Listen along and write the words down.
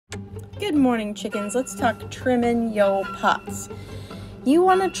Good morning, chickens. Let's talk trimming yo pots. You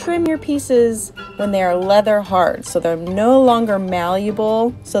want to trim your pieces when they are leather hard, so they're no longer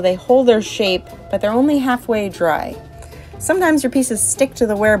malleable, so they hold their shape, but they're only halfway dry. Sometimes your pieces stick to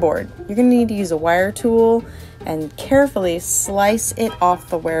the wear board. You're going to need to use a wire tool and carefully slice it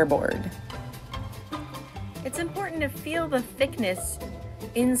off the wear board. It's important to feel the thickness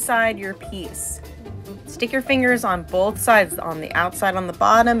inside your piece. Stick your fingers on both sides, on the outside on the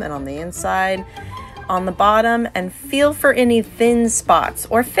bottom and on the inside on the bottom, and feel for any thin spots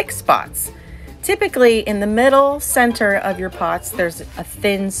or thick spots. Typically in the middle center of your pots there's a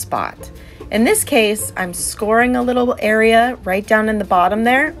thin spot. In this case, I'm scoring a little area right down in the bottom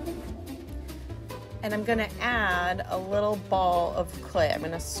there, and I'm going to add a little ball of clay. I'm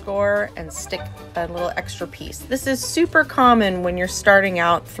going to score and stick a little extra piece. This is super common when you're starting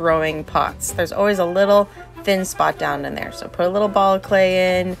out throwing pots. There's always a little thin spot down in there. So put a little ball of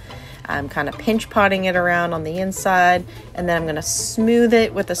clay in. I'm kind of pinch potting it around on the inside, and then I'm going to smooth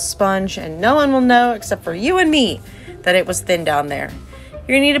it with a sponge, and no one will know except for you and me that it was thin down there.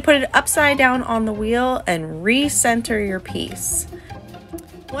 You're going to need to put it upside down on the wheel and recenter your piece.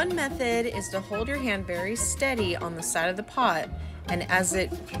 One method is to hold your hand very steady on the side of the pot, and as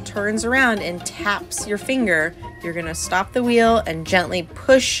it turns around and taps your finger, you're going to stop the wheel and gently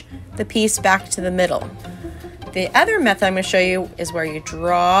push the piece back to the middle. The other method I'm going to show you is where you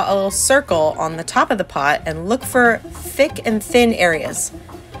draw a little circle on the top of the pot and look for thick and thin areas.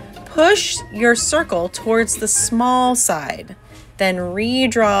 Push your circle towards the small side, then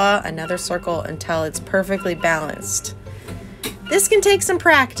redraw another circle until it's perfectly balanced. This can take some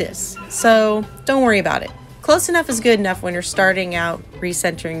practice, so don't worry about it. Close enough is good enough when you're starting out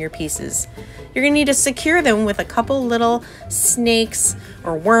recentering your pieces. You're going to need to secure them with a couple little snakes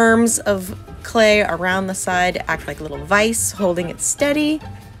or worms of clay around the side to act like a little vise, holding it steady.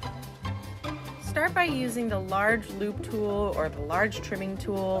 Start by using the large loop tool or the large trimming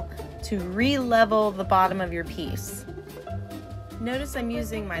tool to re-level the bottom of your piece. Notice I'm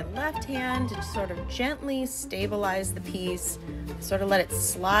using my left hand to sort of gently stabilize the piece, sort of let it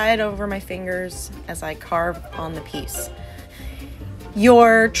slide over my fingers as I carve on the piece.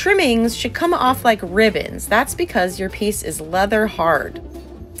 Your trimmings should come off like ribbons. That's because your piece is leather hard.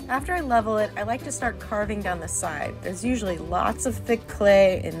 After I level it, I like to start carving down the side. There's usually lots of thick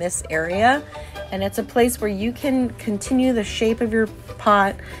clay in this area, and it's a place where you can continue the shape of your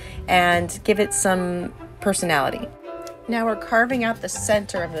pot and give it some personality. Now we're carving out the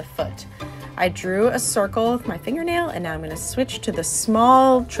center of the foot. I drew a circle with my fingernail, and now I'm going to switch to the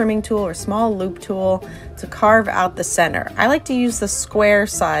small trimming tool or small loop tool to carve out the center. I like to use the square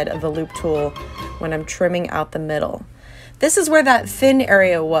side of the loop tool when I'm trimming out the middle. This is where that thin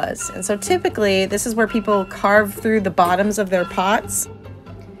area was, and so typically this is where people carve through the bottoms of their pots.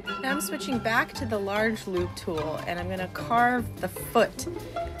 Now I'm switching back to the large loop tool, and I'm going to carve the foot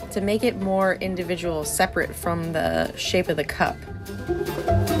to make it more individual, separate from the shape of the cup.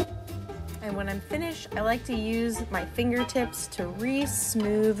 And when I'm finished, I like to use my fingertips to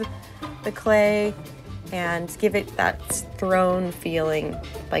re-smooth the clay and give it that thrown feeling,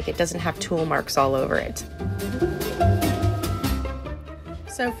 like it doesn't have tool marks all over it.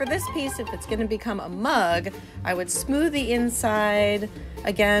 So for this piece, if it's going to become a mug, I would smooth the inside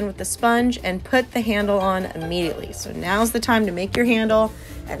again with the sponge and put the handle on immediately. So now's the time to make your handle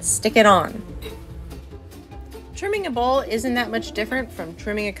and stick it on. Trimming a bowl isn't that much different from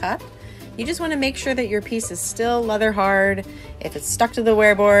trimming a cup. You just want to make sure that your piece is still leather hard. If it's stuck to the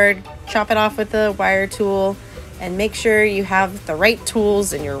wear board, chop it off with the wire tool and make sure you have the right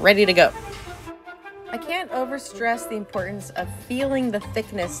tools and you're ready to go. I can't overstress the importance of feeling the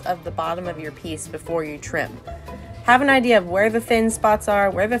thickness of the bottom of your piece before you trim. Have an idea of where the thin spots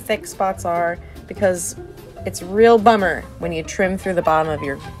are, where the thick spots are, because it's a real bummer when you trim through the bottom of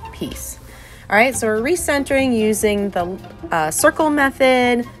your piece. All right, so we're recentering using the circle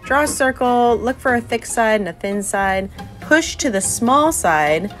method. Draw a circle, look for a thick side and a thin side, push to the small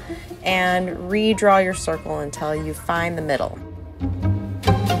side, and redraw your circle until you find the middle.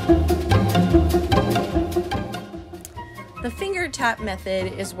 The finger tap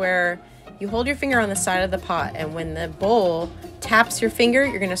method is where you hold your finger on the side of the pot, and when the bowl taps your finger,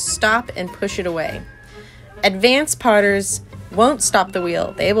 you're going to stop and push it away. Advanced potters won't stop the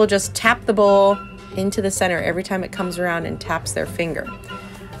wheel. They will just tap the bowl into the center every time it comes around and taps their finger.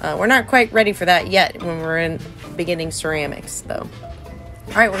 We're not quite ready for that yet when we're in beginning ceramics, though.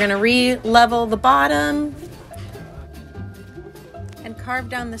 All right, we're going to re-level the bottom and carve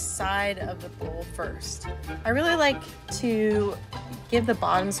down the side of the bowl first. I really like to give the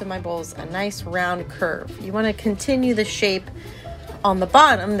bottoms of my bowls a nice round curve. You want to continue the shape on the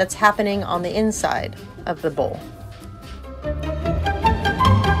bottom that's happening on the inside of the bowl.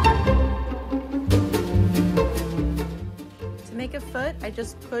 To make a foot, I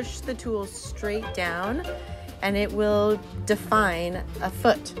just push the tool straight down and it will define a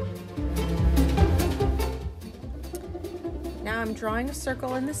foot. Now I'm drawing a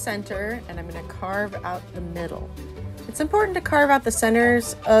circle in the center and I'm going to carve out the middle. It's important to carve out the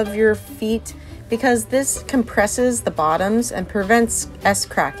centers of your feet because this compresses the bottoms and prevents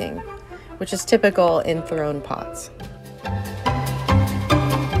S-cracking, which is typical in thrown pots.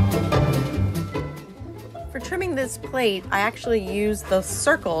 For trimming this plate, I actually use the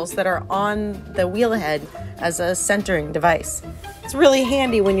circles that are on the wheelhead as a centering device. It's really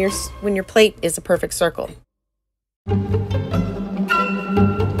handy when your plate is a perfect circle.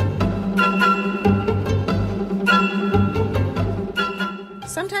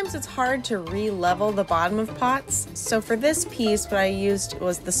 Sometimes it's hard to re-level the bottom of pots, so for this piece what I used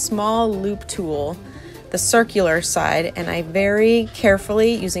was the small loop tool, the circular side, and I very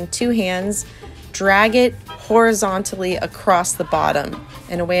carefully, using two hands, drag it horizontally across the bottom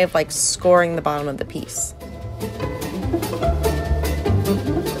in a way of like scoring the bottom of the piece.